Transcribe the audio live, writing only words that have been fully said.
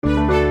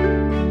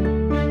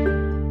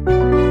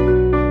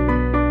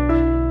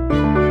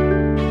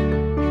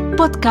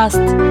podcast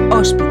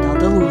Hospital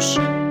da Luz,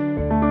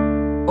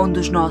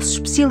 onde os nossos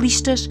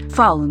especialistas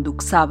falam do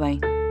que sabem.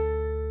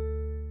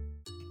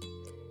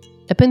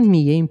 A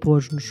pandemia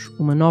impôs-nos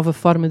uma nova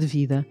forma de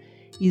vida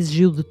e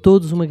exigiu de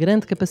todos uma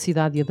grande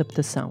capacidade de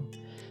adaptação.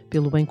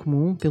 Pelo bem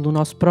comum, pelo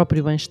nosso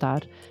próprio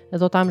bem-estar,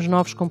 adotámos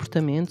novos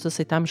comportamentos,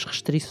 aceitámos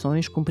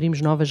restrições, cumprimos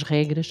novas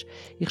regras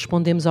e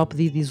respondemos ao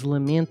pedido de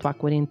isolamento, à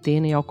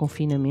quarentena e ao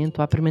confinamento,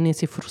 à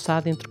permanência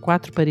forçada entre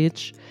quatro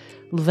paredes,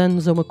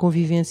 levando-nos a uma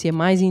convivência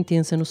mais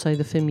intensa no seio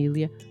da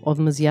família ou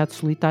demasiado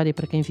solitária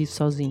para quem vive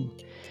sozinho.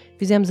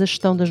 Fizemos a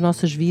gestão das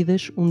nossas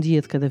vidas um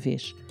dia de cada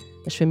vez.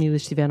 As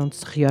famílias tiveram de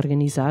se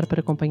reorganizar para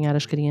acompanhar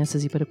as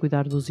crianças e para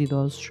cuidar dos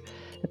idosos.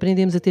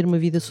 Aprendemos a ter uma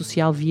vida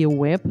social via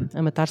web,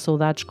 a matar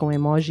saudades com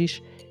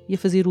emojis e a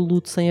fazer o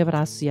luto sem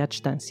abraços e à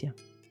distância.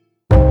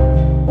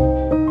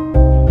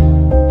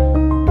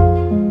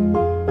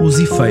 Os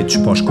efeitos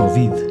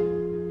pós-Covid.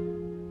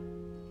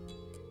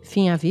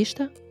 Fim à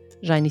vista?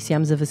 Já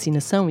iniciámos a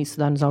vacinação e isso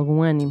dá-nos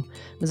algum ânimo,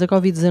 mas a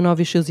Covid-19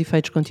 e os seus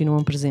efeitos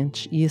continuam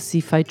presentes e esses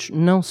efeitos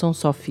não são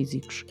só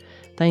físicos.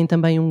 Têm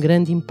também um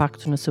grande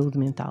impacto na saúde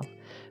mental.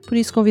 Por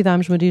isso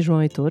convidámos Maria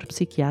João Heitor,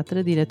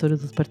 psiquiatra, diretora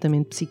do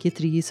Departamento de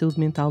Psiquiatria e Saúde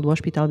Mental do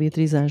Hospital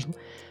Beatriz Ângelo,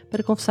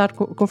 para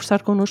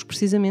conversar connosco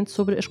precisamente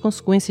sobre as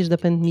consequências da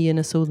pandemia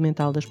na saúde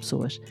mental das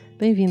pessoas.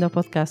 Bem-vindo ao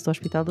podcast do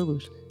Hospital da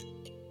Luz.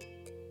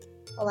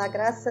 Olá,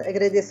 Graça,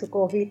 agradeço o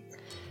convite.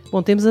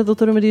 Bom, temos a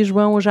doutora Maria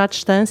João hoje à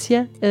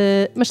distância,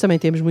 mas também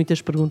temos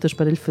muitas perguntas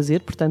para lhe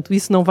fazer, portanto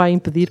isso não vai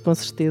impedir, com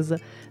certeza,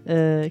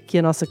 que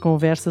a nossa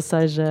conversa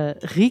seja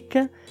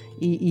rica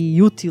e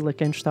útil a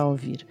quem nos está a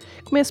ouvir.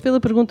 Começo pela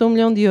pergunta 1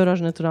 milhão de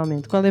euros,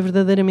 naturalmente. Qual é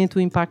verdadeiramente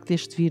o impacto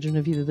deste vírus na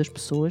vida das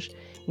pessoas,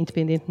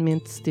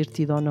 independentemente de se ter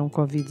tido ou não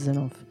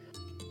Covid-19?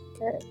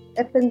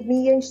 A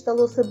pandemia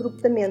instalou-se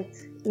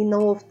abruptamente e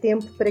não houve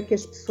tempo para que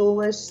as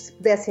pessoas se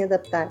pudessem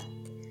adaptar.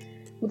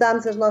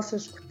 Mudámos as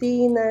nossas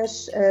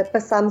rotinas,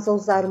 passámos a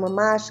usar uma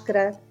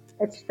máscara,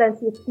 a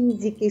distância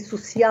física e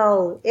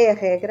social é a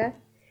regra.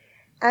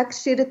 A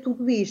acrescer a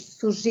tudo isto,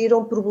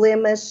 surgiram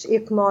problemas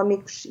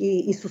económicos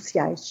e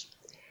sociais.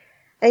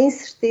 A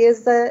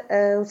incerteza,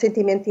 o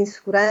sentimento de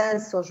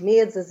insegurança, os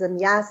medos, as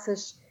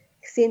ameaças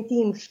que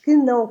sentimos que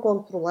não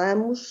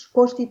controlamos,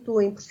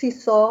 constituem por si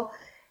só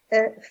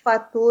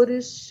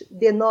fatores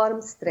de enorme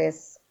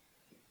stress.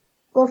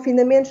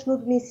 Confinamentos no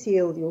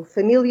domicílio,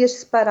 famílias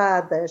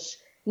separadas,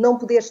 não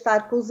poder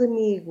estar com os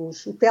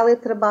amigos, o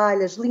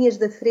teletrabalho, as linhas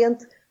da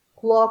frente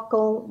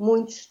colocam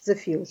muitos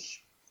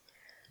desafios.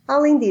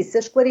 Além disso,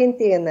 as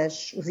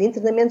quarentenas, os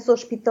internamentos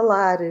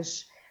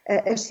hospitalares,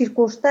 as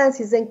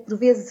circunstâncias em que por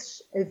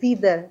vezes a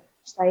vida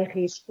está em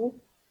risco,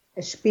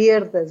 as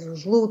perdas,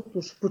 os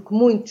lutos, porque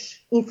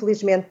muitos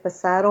infelizmente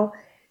passaram,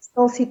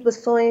 são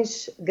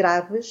situações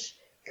graves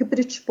que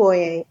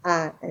predispõem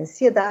à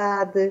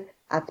ansiedade,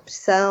 à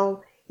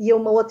depressão e a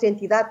uma outra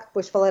entidade que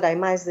depois falarei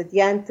mais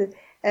adiante,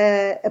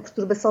 a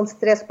perturbação de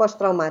stress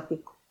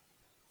pós-traumático.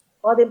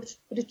 Podem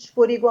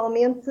predispor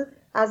igualmente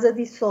às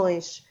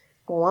adições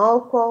com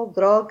álcool,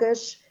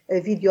 drogas,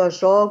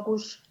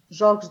 videojogos,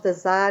 jogos de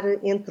azar,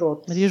 entre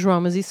outros. Maria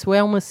João, mas isso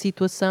é uma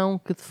situação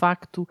que de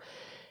facto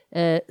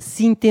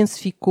se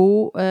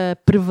intensificou, a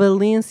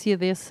prevalência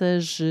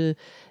desses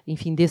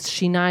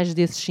sinais,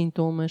 desses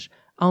sintomas,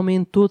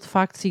 aumentou de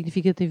facto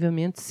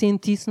significativamente?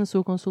 Sente isso na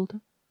sua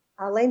consulta?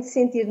 Além de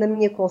sentir na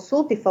minha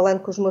consulta e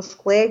falando com os meus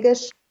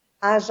colegas,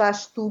 há já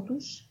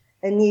estudos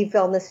a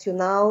nível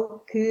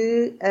nacional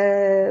que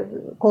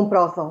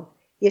comprovam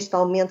este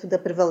aumento da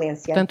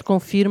prevalência. Portanto,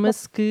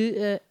 confirma-se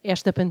que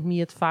esta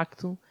pandemia, de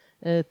facto,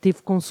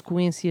 teve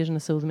consequências na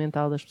saúde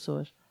mental das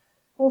pessoas?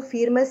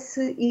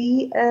 Confirma-se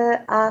e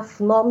há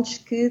fenómenos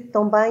que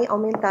também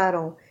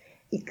aumentaram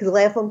e que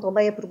levam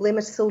também a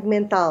problemas de saúde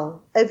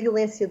mental. A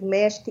violência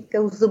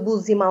doméstica, os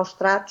abusos e maus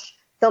tratos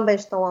também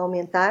estão a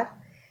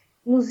aumentar.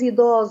 Nos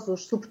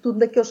idosos, sobretudo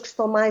naqueles que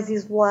estão mais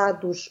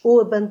isolados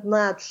ou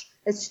abandonados,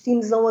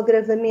 assistimos a um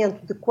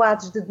agravamento de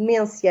quadros de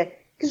demência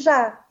que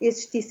já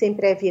existissem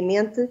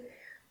previamente.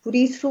 Por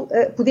isso,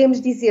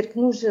 podemos dizer que,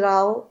 no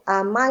geral,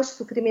 há mais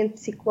sofrimento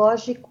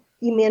psicológico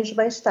e menos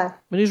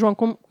bem-estar. Maria João,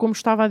 como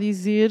estava a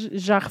dizer,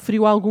 já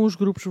referiu alguns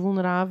grupos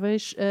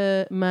vulneráveis,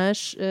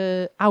 mas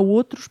há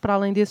outros, para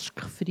além desses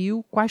que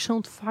referiu. Quais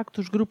são, de facto,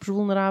 os grupos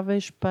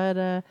vulneráveis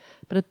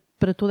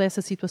para toda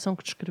essa situação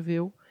que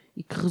descreveu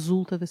e que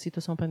resulta da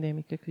situação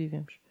pandémica que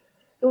vivemos?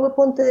 Eu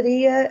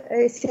apontaria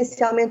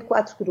essencialmente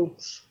 4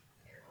 grupos.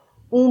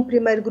 Um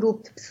primeiro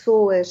grupo de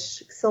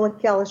pessoas que são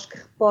aquelas que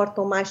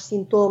reportam mais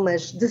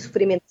sintomas de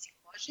sofrimento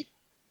psicológico,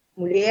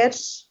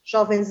 mulheres,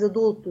 jovens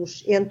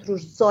adultos entre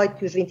os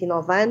 18 e os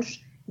 29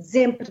 anos,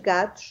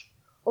 desempregados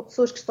ou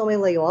pessoas que estão em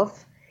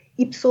layoff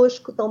e pessoas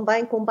que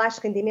também com baixo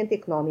rendimento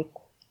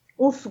económico.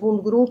 Um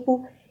segundo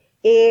grupo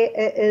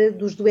é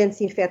dos doentes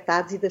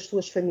infectados e das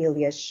suas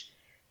famílias.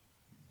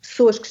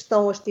 Pessoas que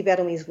estão ou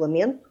estiveram em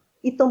isolamento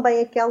e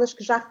também aquelas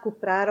que já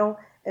recuperaram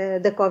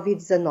da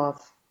Covid-19.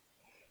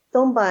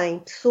 Também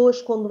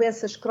pessoas com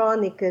doenças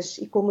crónicas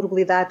e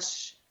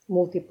comorbilidades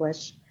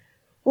múltiplas.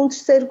 Um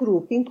terceiro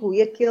grupo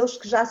inclui aqueles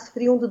que já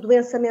sofriam de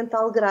doença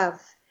mental grave,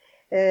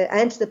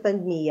 antes da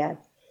pandemia,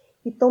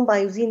 e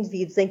também os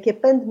indivíduos em que a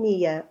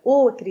pandemia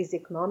ou a crise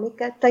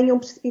económica tenham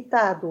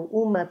precipitado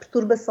uma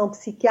perturbação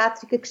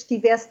psiquiátrica que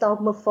estivesse de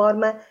alguma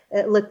forma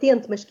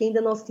latente, mas que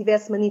ainda não se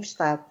tivesse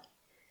manifestado.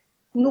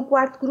 No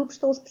quarto grupo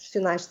estão os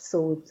profissionais de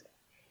saúde.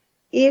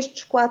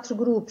 Estes 4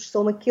 grupos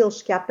são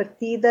aqueles que, à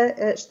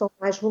partida, estão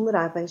mais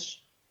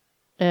vulneráveis.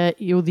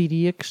 Eu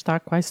diria que está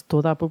quase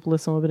toda a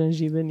população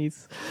abrangida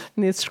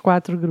nesses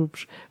 4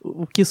 grupos,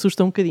 o que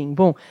assusta um bocadinho.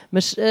 Bom,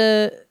 mas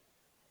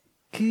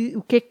que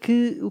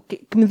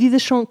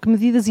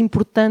medidas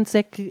importantes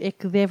é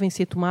que devem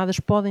ser tomadas,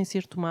 podem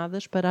ser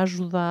tomadas para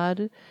ajudar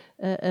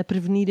a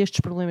prevenir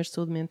estes problemas de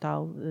saúde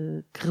mental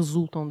que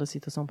resultam da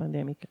situação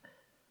pandémica?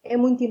 É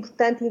muito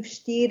importante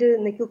investir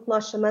naquilo que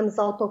nós chamamos de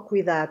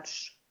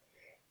autocuidados.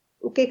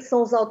 O que é que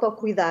são os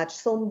autocuidados?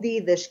 São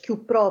medidas que o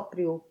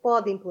próprio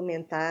pode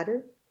implementar,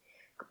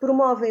 que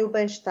promovem o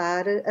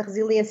bem-estar, a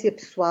resiliência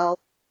pessoal,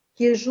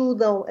 que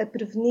ajudam a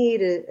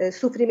prevenir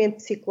sofrimento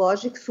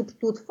psicológico,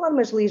 sobretudo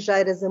formas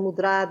ligeiras a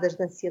moderadas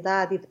de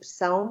ansiedade e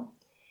depressão.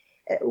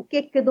 O que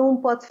é que cada um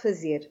pode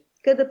fazer?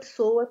 Cada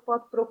pessoa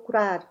pode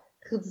procurar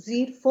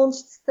reduzir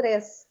fontes de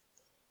stress.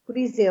 Por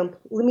exemplo,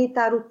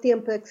 limitar o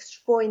tempo a que se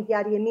expõe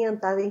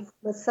diariamente à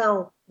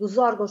informação dos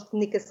órgãos de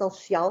comunicação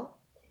social.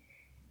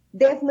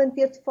 Deve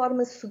manter de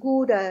forma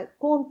segura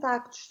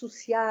contactos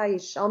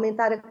sociais,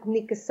 aumentar a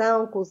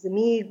comunicação com os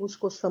amigos,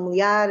 com os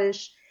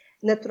familiares,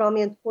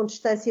 naturalmente com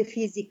distância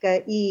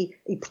física e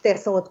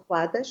proteção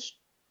adequadas.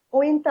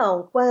 Ou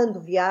então,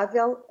 quando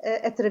viável,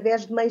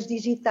 através de meios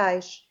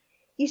digitais.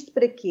 Isto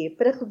para quê?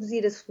 Para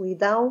reduzir a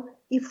solidão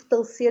e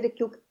fortalecer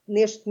aquilo que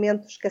neste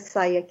momento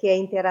escasseia, que é a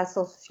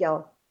interação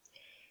social.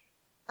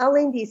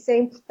 Além disso, é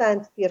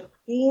importante ter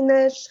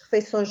rotinas,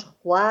 refeições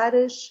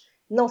regulares,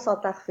 não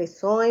saltar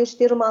refeições,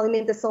 ter uma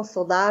alimentação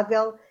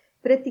saudável,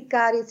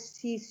 praticar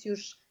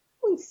exercícios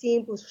muito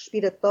simples,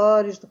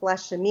 respiratórios, de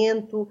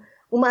relaxamento,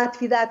 uma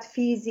atividade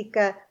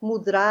física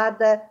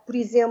moderada, por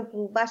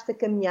exemplo, basta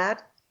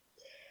caminhar.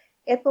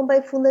 É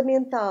também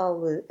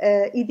fundamental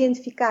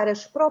identificar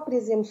as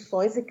próprias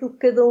emoções, aquilo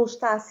que cada um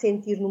está a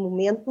sentir no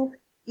momento,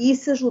 e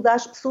isso ajuda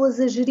as pessoas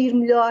a gerir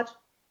melhor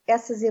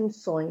essas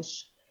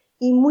emoções.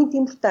 E muito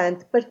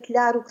importante,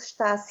 partilhar o que se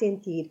está a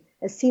sentir.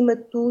 Acima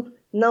de tudo,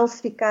 não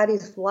se ficar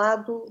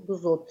isolado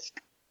dos outros.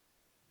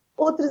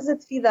 Outras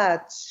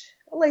atividades,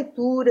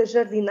 leitura,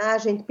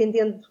 jardinagem,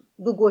 dependendo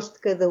do gosto de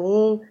cada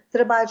um,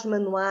 trabalhos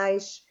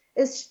manuais,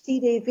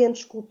 assistir a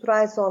eventos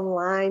culturais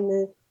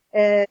online,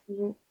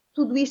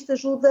 tudo isto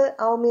ajuda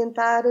a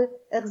aumentar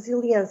a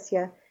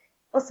resiliência.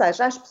 Ou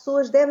seja, as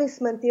pessoas devem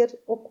se manter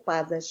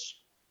ocupadas.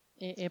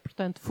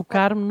 Portanto,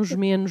 focarmos-nos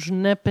menos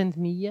na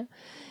pandemia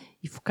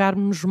e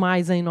focarmos-nos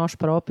mais em nós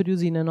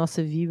próprios e na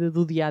nossa vida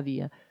do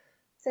dia-a-dia.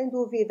 Sem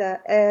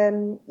dúvida.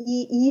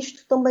 E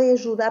isto também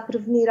ajuda a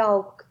prevenir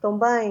algo que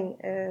também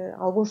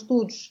alguns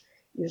estudos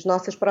e as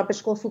nossas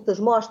próprias consultas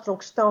mostram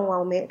que está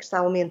a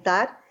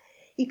aumentar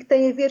e que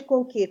tem a ver com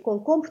o quê? Com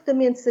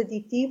comportamentos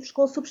aditivos,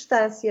 com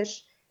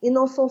substâncias. E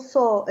não são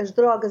só as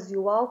drogas e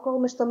o álcool,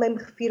 mas também me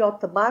refiro ao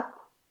tabaco,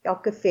 ao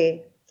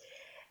café.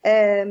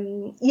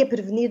 E a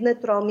prevenir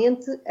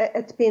naturalmente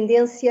a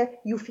dependência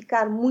e o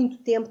ficar muito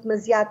tempo,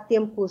 demasiado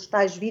tempo com os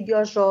tais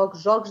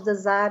videojogos, jogos de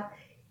azar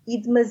e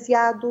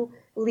demasiado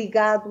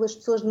ligado, as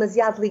pessoas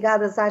demasiado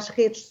ligadas às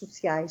redes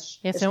sociais,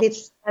 redes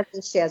sociais em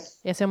excesso.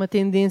 Essa é uma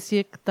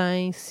tendência que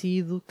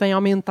tem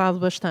aumentado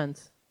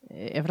bastante.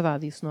 É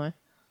verdade isso, não é?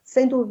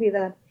 Sem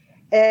dúvida.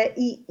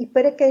 E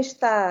para quem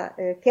está,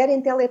 quer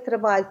em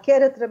teletrabalho,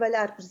 quer a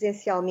trabalhar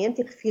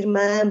presencialmente, e refiro-me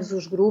a ambos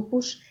os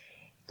grupos,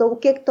 então o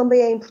que é que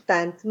também é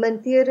importante?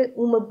 Manter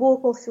uma boa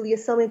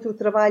conciliação entre o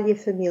trabalho e a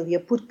família,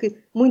 porque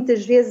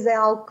muitas vezes é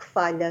algo que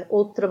falha,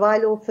 ou de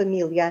trabalho ou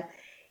família.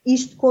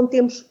 Isto com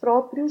tempos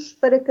próprios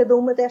para cada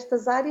uma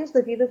destas áreas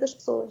da vida das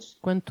pessoas.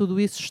 Quando tudo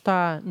isso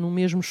está no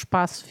mesmo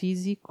espaço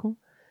físico,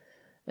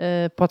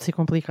 pode ser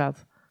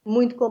complicado.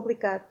 Muito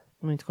complicado.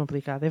 Muito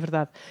complicado, é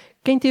verdade.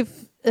 Quem teve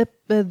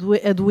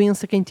a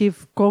doença, quem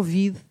teve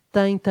Covid,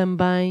 tem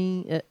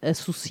também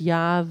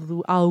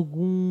associado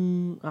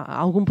algum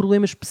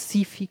problema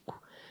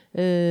específico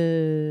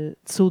de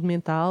saúde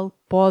mental?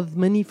 Pode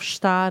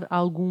manifestar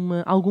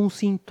algum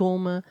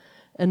sintoma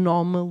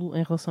anómalo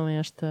em relação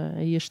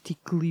a este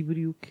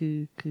equilíbrio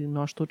que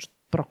nós todos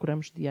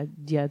procuramos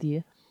dia a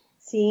dia?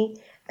 Sim.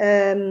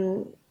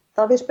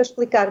 Talvez para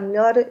explicar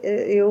melhor,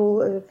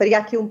 eu faria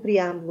aqui um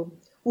preâmbulo.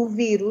 O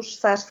vírus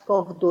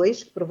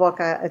SARS-CoV-2, que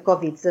provoca a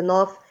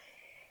Covid-19,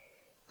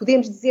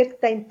 podemos dizer que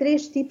tem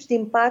 3 tipos de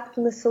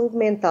impacto na saúde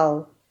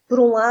mental. Por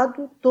um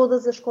lado,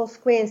 todas as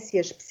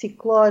consequências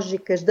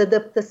psicológicas de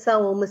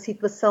adaptação a uma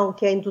situação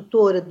que é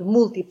indutora de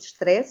múltiplos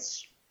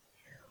stresses.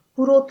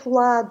 Por outro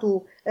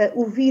lado,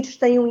 o vírus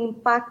tem um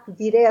impacto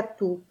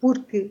direto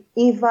porque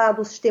invade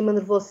o sistema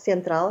nervoso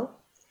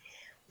central,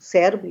 o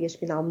cérebro e a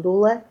espinal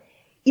medula,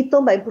 e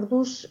também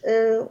produz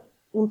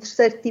um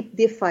terceiro tipo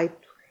de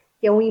efeito,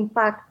 que é um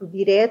impacto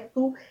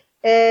direto,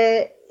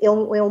 é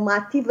uma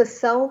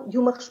ativação de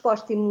uma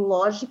resposta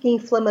imunológica e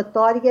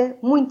inflamatória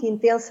muito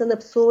intensa na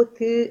pessoa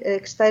que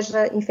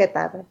esteja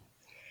infectada.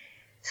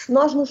 Se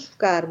nós nos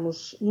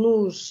focarmos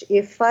nos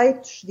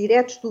efeitos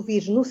diretos do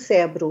vírus no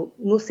cérebro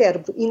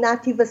e na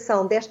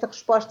ativação desta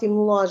resposta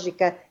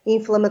imunológica e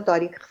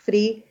inflamatória que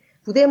referi,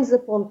 podemos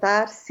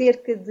apontar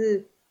cerca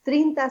de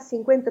 30% a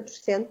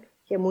 50%,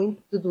 que é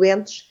muito, de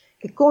doentes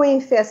que com a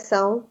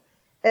infecção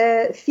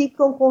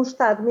ficam com um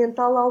estado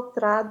mental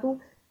alterado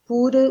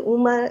por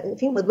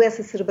uma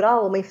doença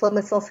cerebral, uma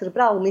inflamação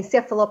cerebral, uma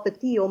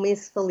encefalopatia ou uma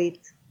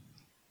encefalite.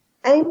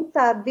 Em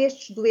metade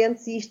destes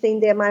doentes, e isto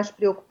ainda é mais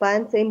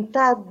preocupante, em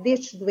metade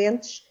destes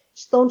doentes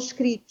estão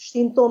descritos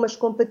sintomas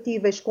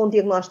compatíveis com o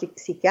diagnóstico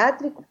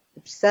psiquiátrico,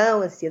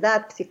 depressão,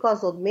 ansiedade,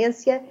 psicose ou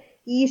demência,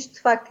 e isto de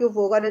facto que eu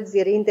vou agora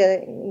dizer ainda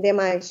é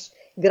mais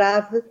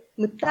grave,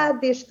 metade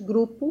deste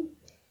grupo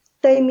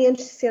tem menos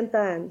de 60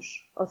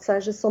 anos, ou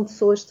seja, são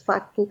pessoas de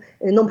facto,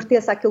 não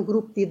pertencem àquele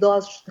grupo de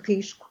idosos de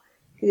risco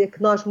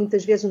que nós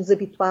muitas vezes nos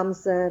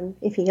habituamos a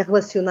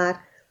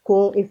relacionar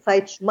com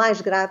efeitos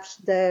mais graves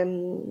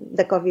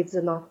da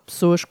Covid-19.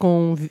 Pessoas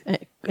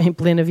em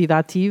plena vida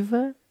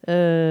ativa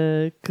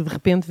que de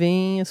repente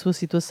veem a sua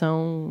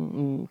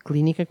situação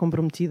clínica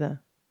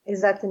comprometida.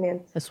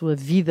 Exatamente. A sua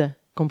vida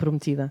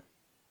comprometida.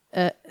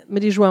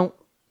 Maria João,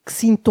 a que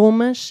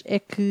sintomas é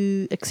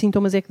que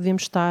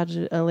devemos estar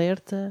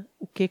alerta?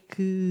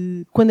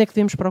 Quando é que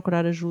devemos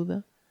procurar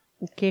ajuda?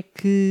 O que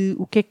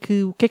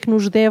é que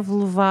nos deve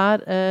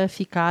levar a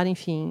ficar,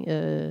 enfim,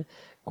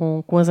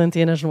 com as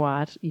antenas no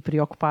ar e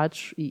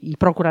preocupados e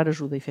procurar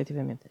ajuda,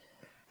 efetivamente?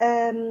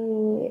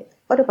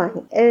 Ora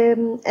bem,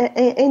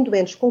 em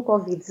doentes com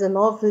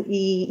Covid-19,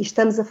 e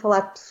estamos a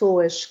falar de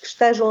pessoas que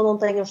estejam ou não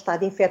tenham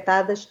estado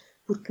infectadas,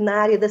 porque na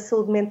área da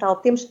saúde mental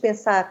temos de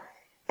pensar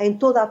em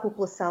toda a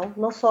população,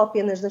 não só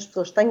apenas nas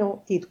pessoas que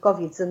tenham tido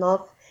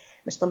Covid-19,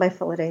 mas também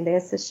falarei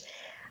dessas.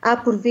 Há,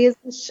 por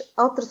vezes,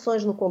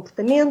 alterações no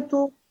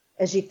comportamento,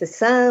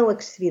 agitação,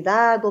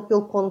 agressividade, ou,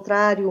 pelo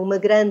contrário, uma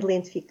grande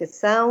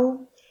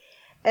lentificação.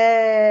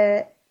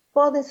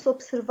 Podem-se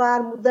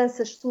observar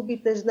mudanças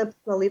súbitas na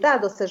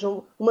personalidade, ou seja,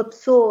 uma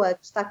pessoa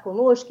que está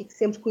connosco e que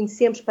sempre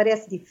conhecemos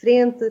parece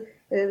diferente,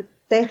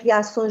 tem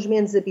reações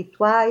menos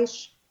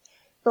habituais.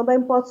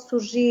 Também pode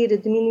surgir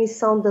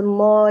diminuição da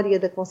memória,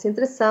 da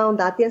concentração,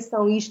 da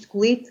atenção, e isto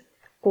colide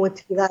com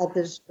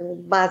atividades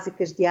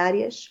básicas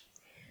diárias.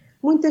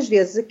 Muitas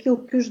vezes aquilo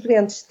que os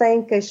doentes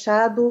têm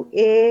queixado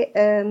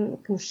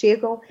que nos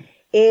chegam,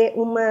 é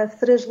uma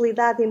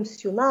fragilidade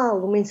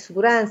emocional, uma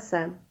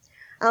insegurança.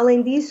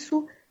 Além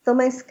disso,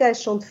 também se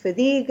queixam de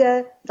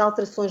fadiga, de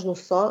alterações no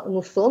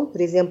sono,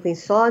 por exemplo,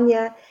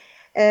 insónia,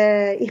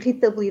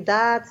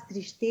 irritabilidade,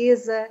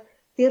 tristeza,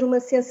 ter uma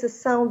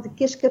sensação de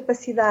que as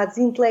capacidades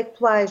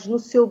intelectuais no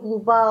seu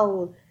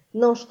global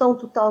não estão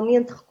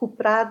totalmente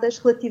recuperadas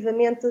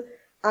relativamente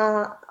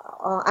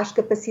às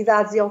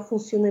capacidades e ao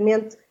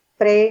funcionamento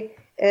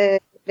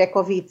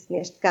pré-Covid,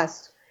 neste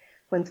caso,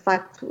 quando de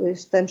facto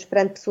estamos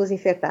perante pessoas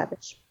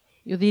infectadas.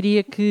 Eu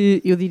diria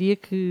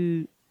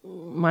que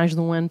mais de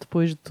um ano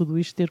depois de tudo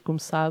isto ter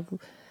começado,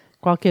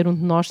 qualquer um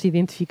de nós se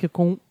identifica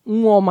com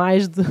um ou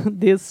mais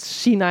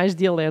desses sinais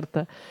de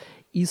alerta.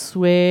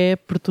 Isso é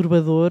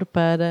perturbador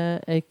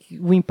para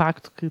o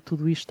impacto que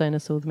tudo isto tem na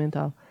saúde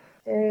mental.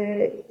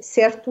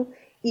 Certo,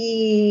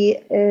 e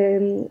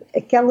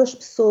aquelas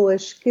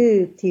pessoas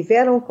que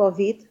tiveram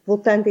Covid,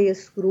 voltando a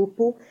esse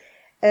grupo,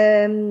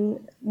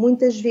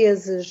 muitas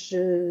vezes,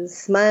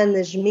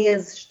 semanas,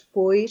 meses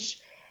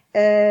depois,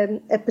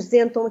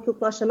 apresentam aquilo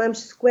que nós chamamos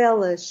de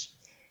sequelas,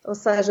 ou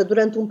seja,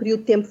 durante um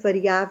período de tempo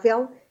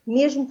variável,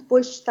 mesmo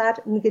depois de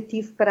estar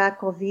negativo para a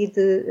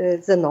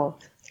Covid-19.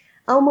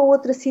 Há uma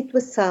outra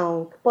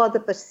situação que pode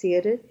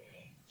aparecer,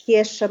 que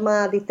é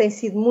chamada, e tem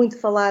sido muito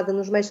falada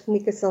nos meios de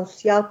comunicação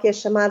social, que é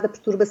chamada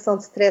perturbação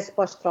de stress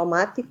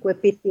pós-traumático, a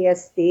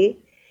PTSD.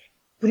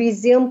 Por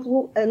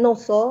exemplo, não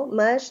só,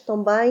 mas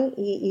também,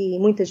 e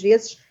muitas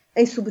vezes,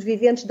 em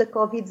sobreviventes da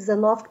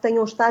Covid-19 que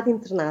tenham estado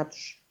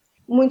internados.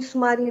 Muito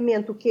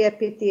sumariamente, o que é a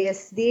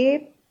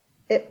PTSD?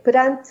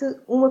 Perante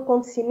um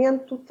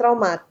acontecimento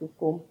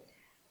traumático,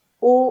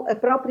 ou a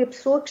própria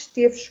pessoa que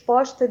esteve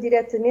exposta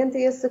diretamente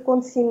a esse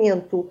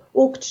acontecimento,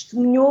 ou que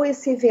testemunhou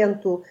esse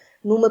evento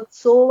numa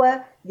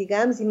pessoa,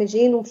 digamos,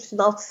 imagina um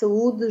profissional de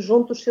saúde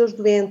junto dos seus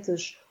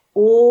doentes,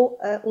 ou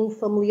um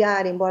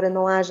familiar, embora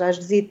não haja as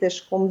visitas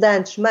como de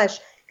antes, mas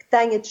que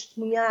tenha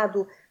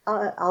testemunhado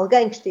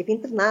alguém que esteve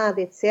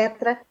internado,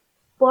 etc.,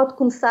 pode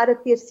começar a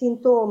ter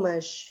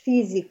sintomas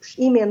físicos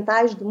e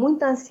mentais de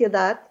muita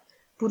ansiedade,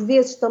 por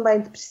vezes também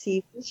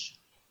depressivos,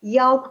 e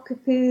algo que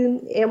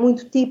é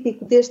muito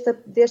típico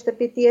desta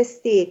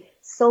PTSD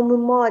são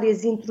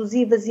memórias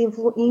intrusivas e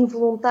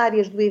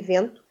involuntárias do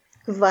evento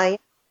que vêm,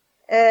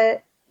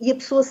 e a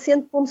pessoa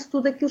sente como se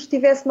tudo aquilo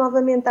estivesse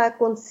novamente a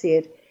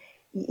acontecer.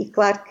 E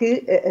claro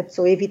que a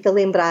pessoa evita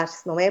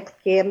lembrar-se, não é?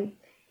 Porque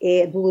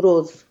é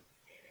doloroso.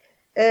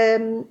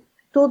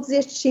 Todos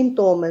estes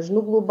sintomas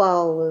no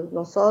global,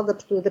 não só da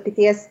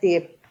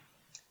PTSD,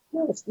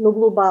 mas no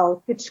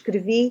global que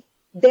descrevi,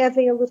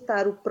 devem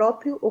alertar o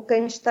próprio ou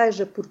quem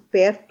esteja por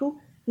perto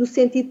no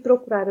sentido de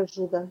procurar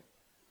ajuda.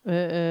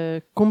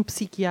 Como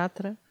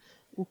psiquiatra,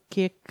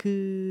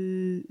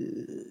 que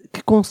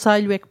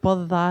conselho é que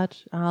pode dar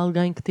a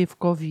alguém que teve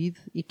Covid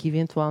e que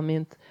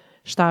eventualmente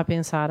está a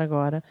pensar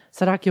agora,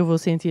 será que eu vou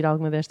sentir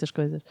alguma destas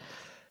coisas?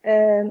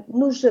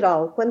 No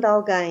geral, quando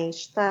alguém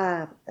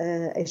está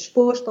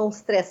exposto a um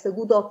stress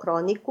agudo ou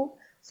crónico, ou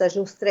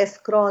seja, um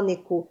stress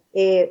crónico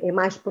é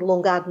mais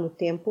prolongado no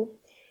tempo,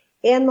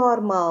 é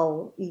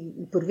normal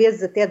e por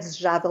vezes até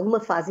desejável, numa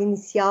fase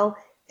inicial,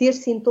 ter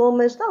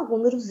sintomas de algum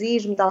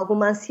nervosismo, de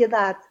alguma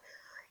ansiedade.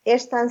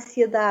 Esta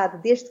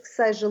ansiedade, desde que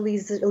seja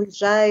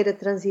ligeira,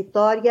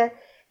 transitória,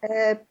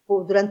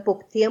 durante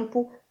pouco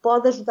tempo,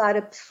 pode ajudar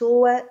a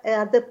pessoa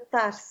a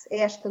adaptar-se a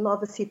esta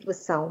nova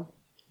situação.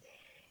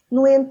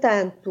 No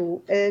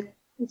entanto,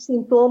 os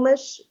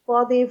sintomas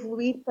podem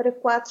evoluir para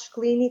quadros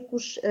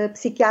clínicos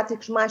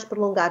psiquiátricos mais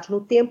prolongados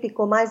no tempo e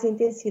com mais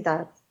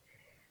intensidade.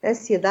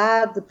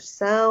 Ansiedade,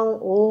 depressão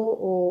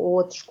ou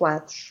outros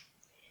quadros.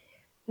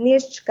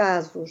 Nestes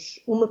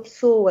casos, uma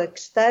pessoa que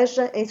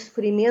esteja em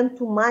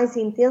sofrimento mais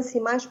intenso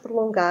e mais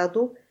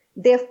prolongado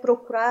deve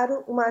procurar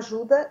uma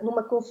ajuda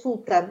numa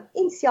consulta.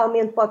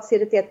 Inicialmente pode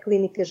ser até de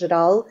clínica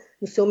geral,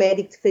 no seu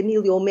médico de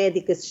família ou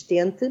médico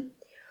assistente,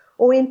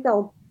 ou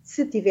então,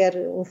 se tiver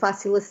um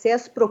fácil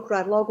acesso,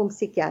 procurar logo um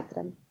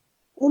psiquiatra.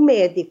 O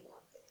médico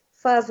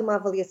faz uma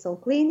avaliação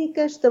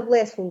clínica,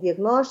 estabelece um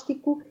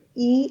diagnóstico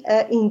e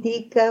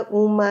indica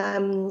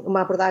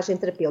uma abordagem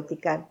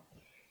terapêutica.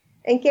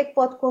 Em que é que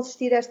pode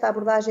consistir esta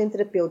abordagem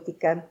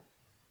terapêutica?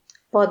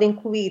 Pode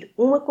incluir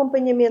um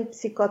acompanhamento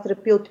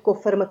psicoterapêutico ou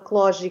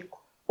farmacológico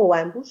ou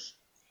ambos.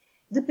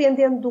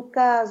 Dependendo do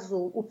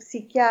caso, o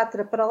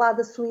psiquiatra, para lá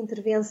da sua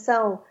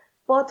intervenção,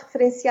 pode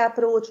referenciar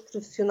para outros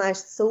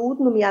profissionais de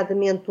saúde,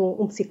 nomeadamente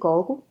um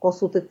psicólogo,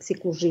 consulta de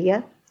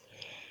psicologia.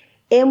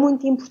 É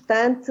muito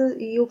importante,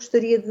 e eu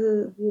gostaria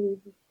de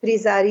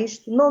frisar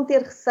isto, não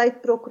ter receio de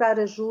procurar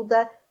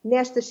ajuda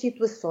nestas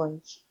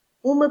situações.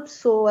 Uma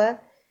pessoa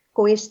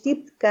com este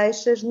tipo de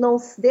queixas não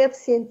se deve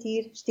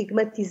sentir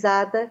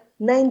estigmatizada,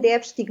 nem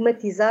deve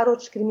estigmatizar ou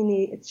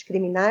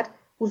discriminar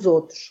os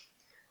outros.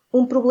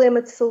 Um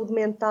problema de saúde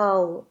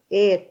mental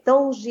é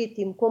tão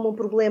legítimo como um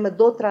problema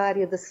de outra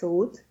área da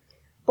saúde,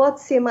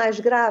 pode ser mais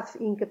grave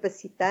e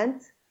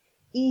incapacitante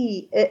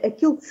e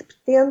aquilo que se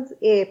pretende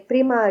é,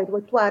 primeiro,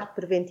 atuar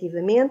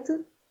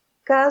preventivamente,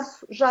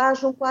 caso já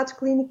haja um quadro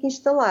clínico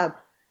instalado,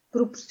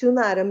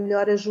 proporcionar a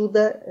melhor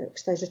ajuda que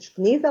esteja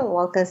disponível ao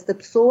alcance da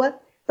pessoa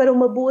para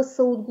uma boa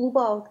saúde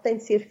global, que tem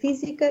de ser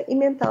física e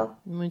mental.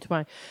 Muito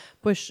bem.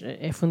 Pois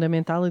é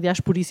fundamental, aliás,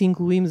 por isso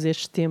incluímos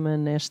este tema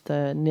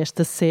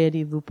nesta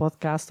série do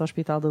podcast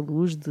Hospital da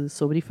Luz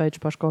sobre efeitos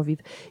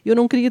pós-Covid. Eu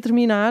não queria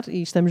terminar,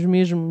 e estamos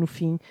mesmo no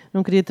fim,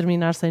 não queria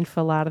terminar sem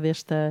falar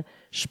desta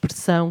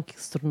expressão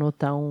que se tornou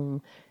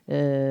tão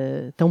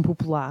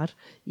popular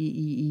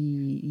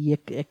e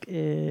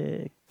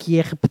que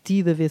é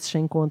repetida vezes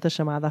sem conta,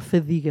 chamada a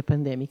fadiga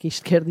pandémica.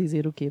 Isto quer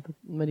dizer o quê,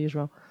 Maria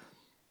João?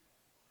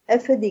 A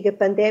fadiga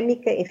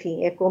pandémica,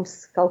 enfim, é como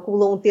se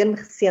calcula um termo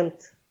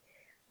recente.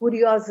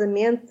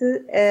 Curiosamente...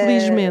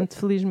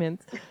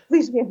 Felizmente.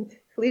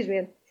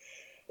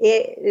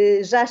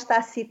 Já está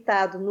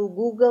citado no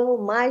Google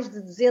mais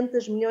de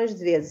 200 milhões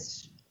de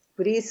vezes.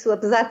 Por isso,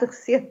 apesar de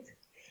recente,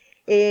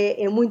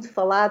 é muito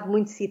falado,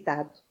 muito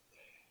citado.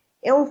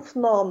 É um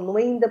fenómeno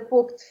ainda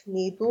pouco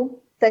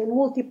definido, tem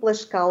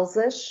múltiplas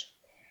causas,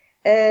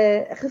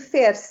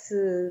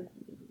 refere-se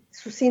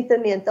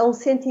sucintamente a um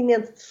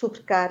sentimento de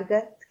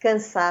sobrecarga,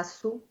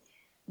 cansaço,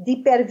 de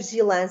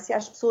hipervigilância,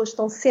 as pessoas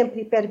estão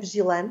sempre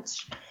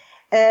hipervigilantes,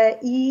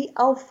 e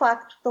ao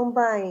facto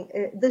também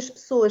das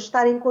pessoas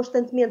estarem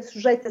constantemente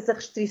sujeitas a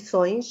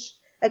restrições,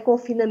 a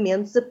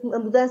confinamentos, a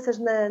mudanças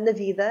na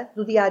vida,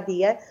 do dia a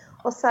dia,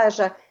 ou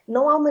seja,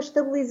 não há uma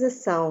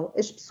estabilização.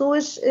 As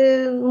pessoas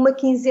numa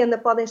quinzena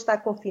podem estar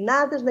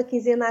confinadas, na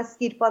quinzena a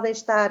seguir podem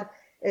estar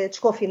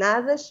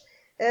desconfinadas,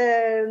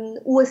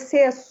 o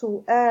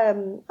acesso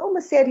a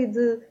uma série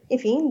de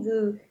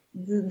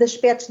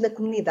aspectos na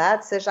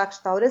comunidade, seja a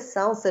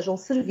restauração, sejam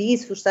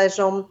serviços,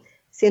 sejam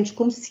centros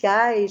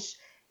comerciais,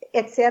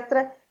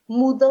 etc.,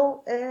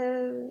 mudam,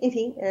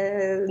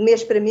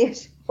 mês para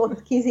mês, ou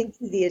de 15 em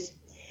 15 dias.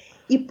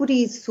 E por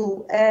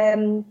isso,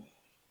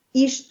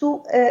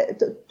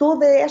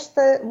 toda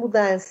esta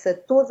mudança,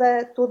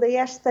 toda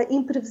esta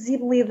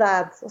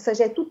imprevisibilidade, ou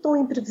seja, é tudo tão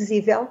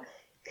imprevisível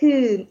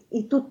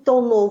e tudo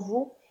tão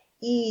novo,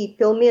 e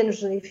pelo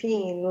menos,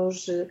 enfim,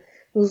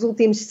 nos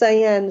últimos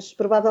 100 anos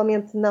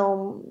provavelmente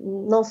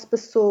não se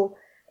passou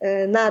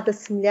nada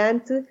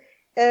semelhante.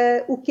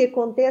 O que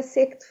acontece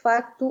é que, de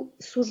facto,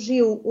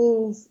 surgiu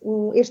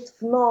este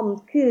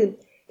fenómeno que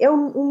é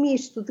um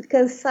misto de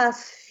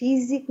cansaço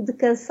físico, de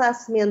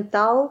cansaço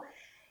mental,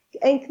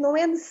 em que não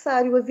é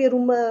necessário haver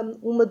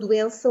uma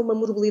doença, uma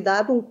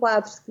morbilidade, um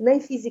quadro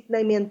nem físico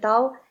nem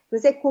mental,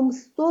 mas é como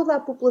se toda a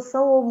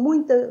população ou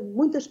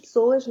muitas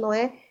pessoas, não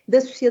é, da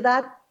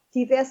sociedade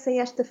tivessem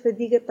esta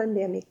fadiga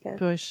pandémica.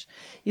 Pois,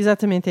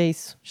 exatamente é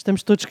isso.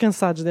 Estamos todos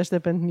cansados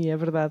desta pandemia, é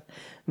verdade.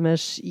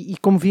 Mas, e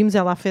como vimos,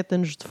 ela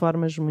afeta-nos de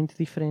formas muito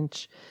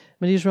diferentes.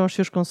 Maria João, os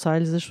seus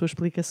conselhos, as suas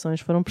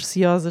explicações foram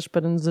preciosas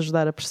para nos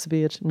ajudar a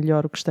perceber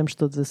melhor o que estamos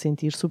todos a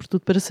sentir,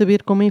 sobretudo para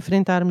saber como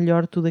enfrentar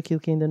melhor tudo aquilo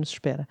que ainda nos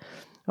espera.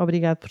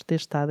 Obrigado por ter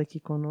estado aqui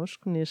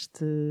connosco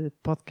neste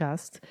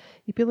podcast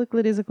e pela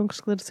clareza com que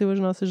esclareceu as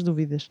nossas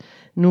dúvidas.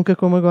 Nunca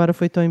como agora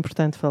foi tão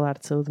importante falar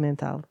de saúde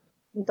mental.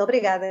 Muito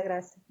obrigada,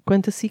 Graça.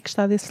 Quanto a si que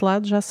está desse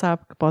lado, já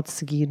sabe que pode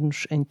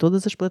seguir-nos em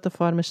todas as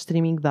plataformas de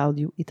streaming de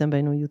áudio e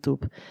também no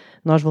YouTube.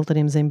 Nós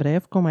voltaremos em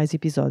breve com mais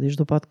episódios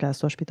do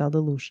podcast Hospital da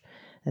Luz.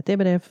 Até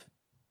breve!